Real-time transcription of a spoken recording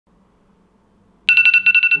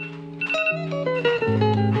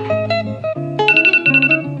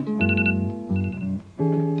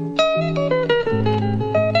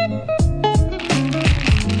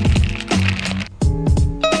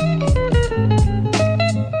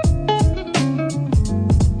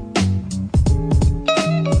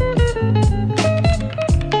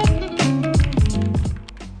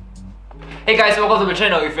Hey guys, welcome to my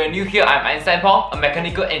channel. If you're new here, I'm Einstein Pong, a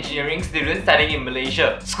mechanical engineering student studying in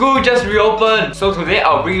Malaysia. School just reopened, so today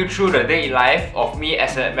I'll bring you through the day in life of me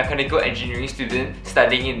as a mechanical engineering student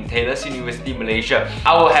studying in TAYLOR'S University Malaysia.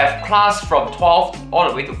 I will have class from 12 all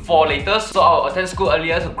the way to 4 later, so I'll attend school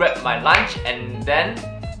earlier to grab my lunch and then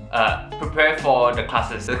prepare for the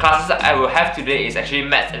classes. The classes that I will have today is actually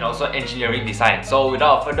maths and also engineering design. So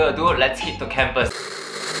without further ado, let's hit the campus.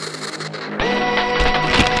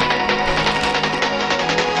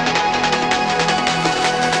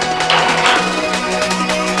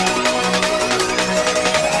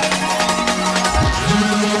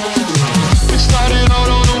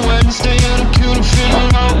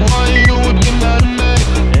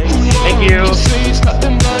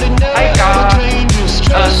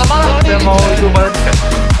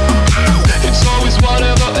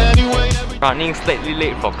 Running slightly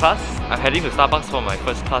late for class. I'm heading to Starbucks for my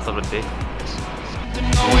first class of the day.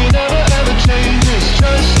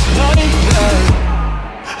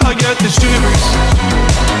 I get the shivers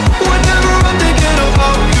whenever I'm thinking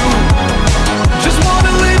about you. Just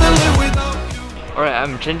wanna live without you. Alright,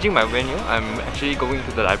 I'm changing my venue. I'm actually going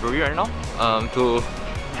to the library right now to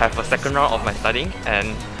have a second round of my studying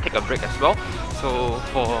and take a break as well. So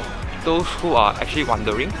for those who are actually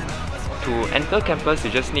wondering, to enter campus,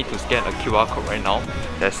 you just need to scan a QR code right now.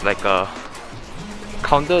 There's like a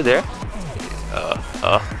counter there.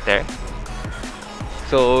 There.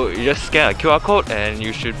 So you just scan a QR code and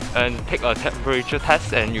you should take a temperature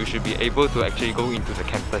test and you should be able to actually go into the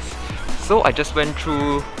campus. So I just went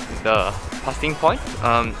through the passing point.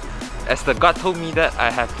 As the guard told me that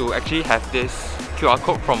I have to actually have this QR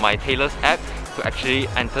code from my TAYLOR'S app to actually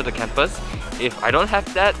enter the campus. If I don't have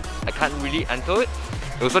that, I can't really enter it.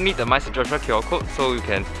 You also need the My Suggestion QR code so you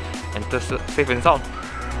can enter safe and sound.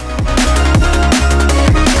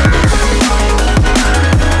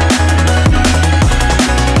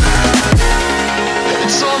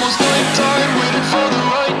 It's almost night time, waiting for the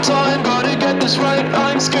right time. Gotta get this right,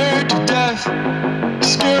 I'm scared to death.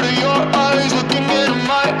 Scared of your eyes, looking into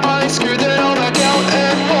my eyes. Scared that I'll back out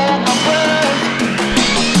and hold my breath.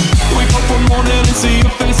 Wake up one morning and see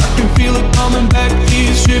your face, I can feel it coming back.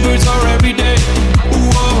 These shivers are every day.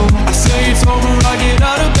 Whoa, I say it's over, I get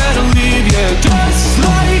out of bed and leave, yeah, just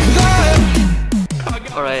like that.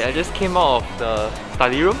 Alright, I just came out of the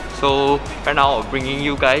study room. So right now I'm bringing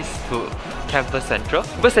you guys to Campus Central.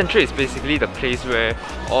 Campus Central is basically the place where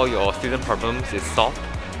all your student problems is solved.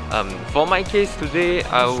 For my case today,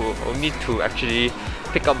 I will need to actually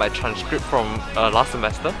pick up my transcript from last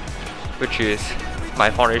semester, which is my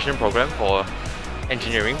foundation program for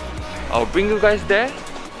engineering. I'll bring you guys there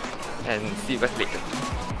and see you guys later.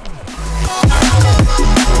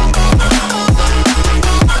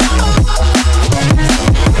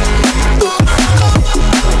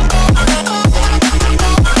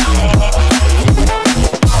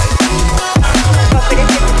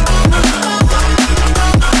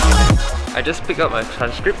 I just picked up my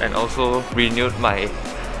transcript and also renewed my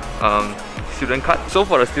student card. So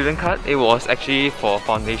for the student card, it was actually for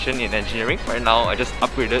foundation in engineering. Right now, I just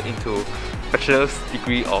upgraded into bachelor's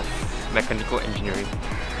degree of mechanical engineering.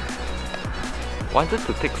 Wanted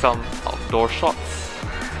to take some outdoor shots,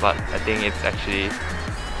 but I think it's actually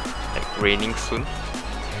like raining soon.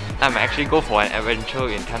 I might actually go for an adventure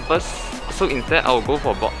in campus. So instead, I will go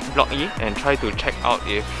for Block E and try to check out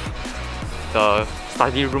if the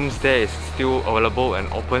study rooms there is still available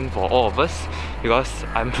and open for all of us, because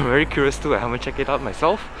I'm very curious too. I haven't checked it out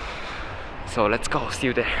myself. So let's go, see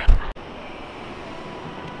you there.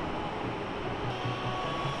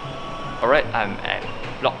 Alright, I'm at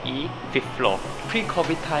Block E, 5th floor.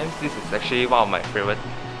 Pre-COVID times, this is actually one of my favorite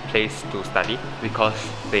places to study because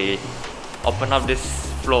they open up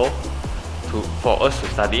this floor for us to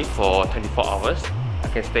study for 24 hours. I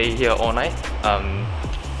can stay here all night.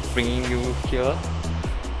 Bringing you here,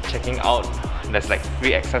 checking out. There's like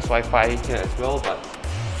free access Wi-Fi here as well, but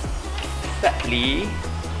sadly,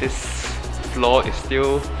 this floor is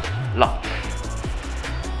still locked.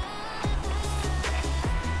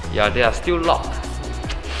 Yeah, they are still locked.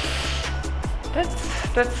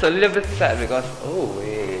 That's a little bit sad because oh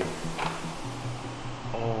wait,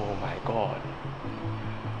 oh my god,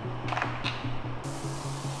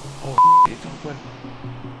 oh it's open.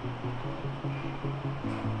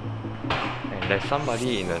 And there's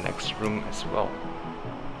somebody in the next room as well.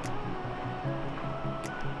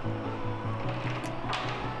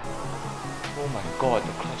 Oh my god,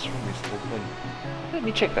 the classroom is open. Let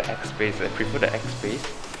me check the X space. I prefer the X space.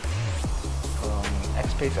 X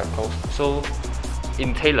space are closed. So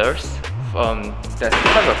in Taylor's, there's two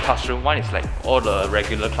types of classroom. One is like all the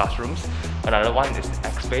regular classrooms. Another one is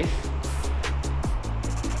X space.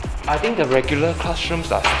 I think the regular classrooms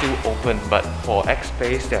are still open, but for X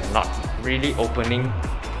space, they're not really opening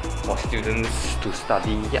for students to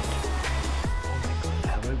study yet. Oh my god, I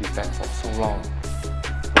haven't been back for so long.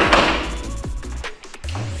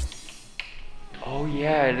 Oh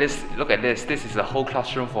yeah, look at this. This is a whole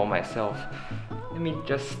classroom for myself. Let me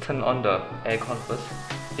just turn on the aircon first.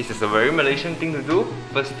 This is a very Malaysian thing to do.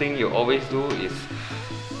 First thing you always do is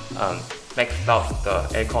max out the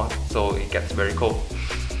aircon so it gets very cold.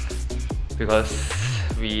 Because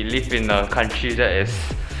we live in a country that is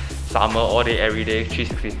summer all day, every day,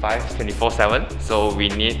 365, 24/7. So we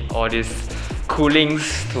need all these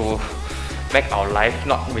coolings to make our life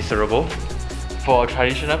not miserable. For a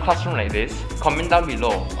traditional classroom like this, comment down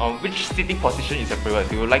below which sitting position is your favorite.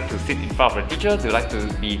 Do you like to sit in front of the teacher? Do you like to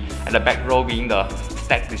be at the back row being the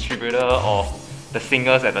stack distributor, or the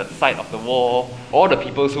singers at the side of the wall, or the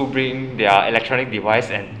people who bring their electronic device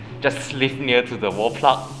and just live near to the wall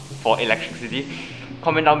plug for electricity?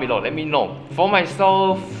 Comment down below, let me know. For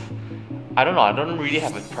myself, I don't know, I don't really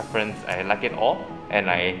have a preference. I like it all and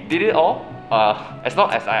I did it all as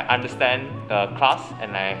long as I understand the class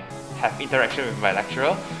and I have interaction with my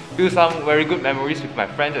lecturer, build some very good memories with my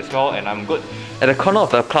friends as well, and I'm good. At the corner of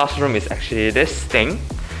the classroom is actually this thing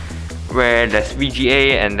where there's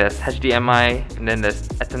VGA and there's HDMI and then there's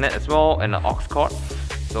Ethernet as well and an aux cord.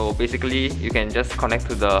 So basically you can just connect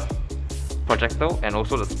to the projector and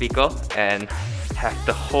also the speaker and have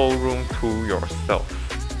the whole room to yourself.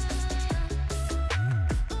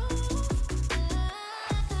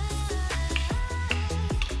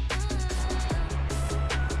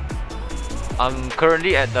 I'm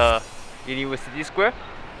currently at the University Square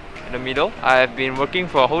in the middle. I've been working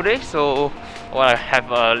for a whole day, so I want to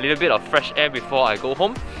have a little bit of fresh air before I go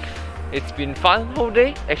home. It's been fun whole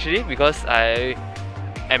day actually, because I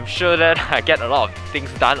am sure that I get a lot of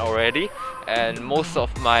things done already, and most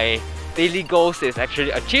of my daily goals is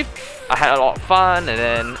actually achieved. I had a lot of fun and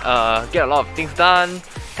then get a lot of things done.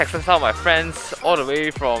 Texted some of my friends all the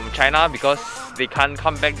way from China because they can't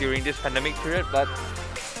come back during this pandemic period, but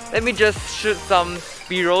let me just shoot some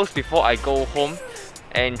B-rolls before I go home.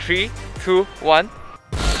 And 3, 2, 1.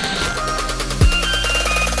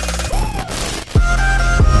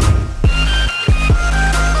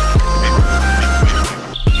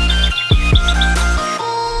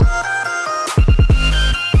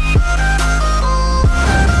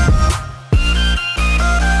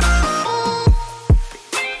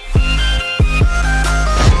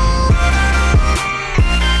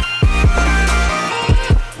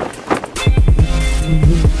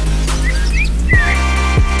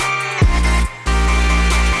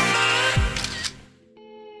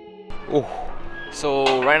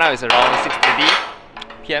 So right now it's around 6:30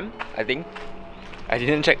 PM, I think. I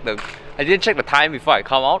didn't check the time before I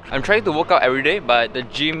come out. I'm trying to work out every day, but the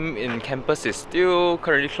gym in campus is still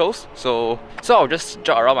currently closed. So I'll just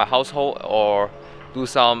jog around my household or do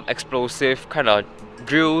some explosive kind of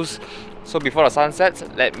drills. So before the sun sets,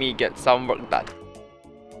 let me get some work done.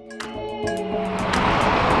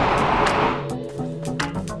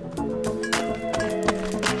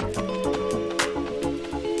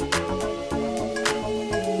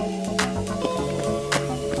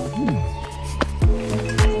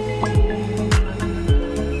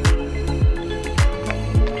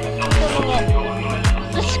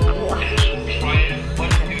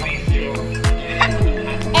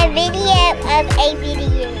 A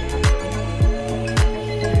video.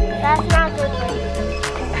 That's not good.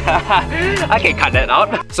 I can cut that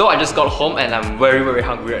out. So I just got home and I'm very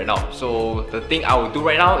hungry right now. So the thing I will do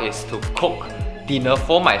right now is to cook dinner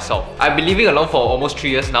for myself. I've been living alone for almost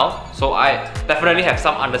 3 years now, so I definitely have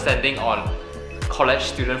some understanding on college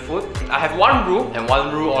student food. I have one rule and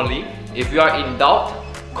one rule only. If you are in doubt,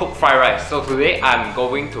 cook fried rice. So today I'm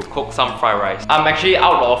going to cook some fried rice. I'm actually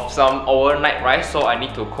out of some overnight rice, so I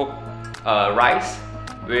need to cook rice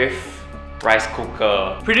with rice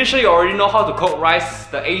cooker. Pretty sure you already know how to cook rice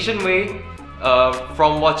the Asian way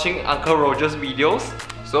from watching Uncle Roger's videos.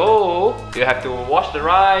 So you have to wash the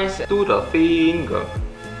rice, do the finger.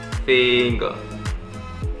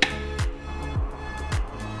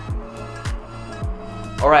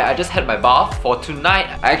 Alright, I just had my bath for tonight.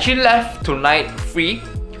 I actually left tonight free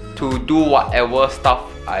to do whatever stuff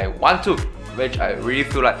I want to, which I really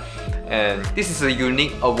feel like. and this is a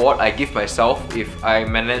unique award I give myself if I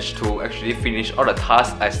manage to actually finish all the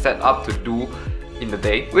tasks I set up to do in the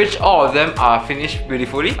day, which all of them are finished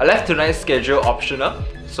beautifully. I left tonight's schedule optional,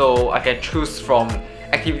 so I can choose from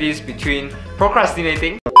activities between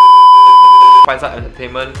procrastinating, find some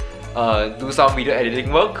entertainment, do some video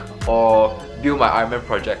editing work, or build my Iron Man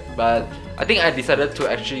project. But I think I decided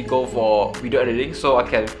to actually go for video editing so I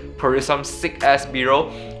can produce some sick ass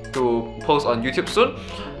B-roll to post on YouTube soon.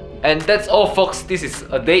 And that's all, folks. This is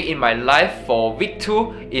a day in my life for week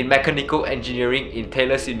 2 in mechanical engineering in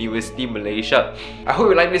TAYLOR'S University Malaysia. I hope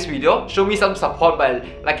you like this video. Show me some support by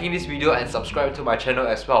liking this video and subscribe to my channel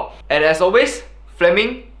as well. And as always,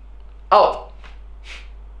 Fleming out!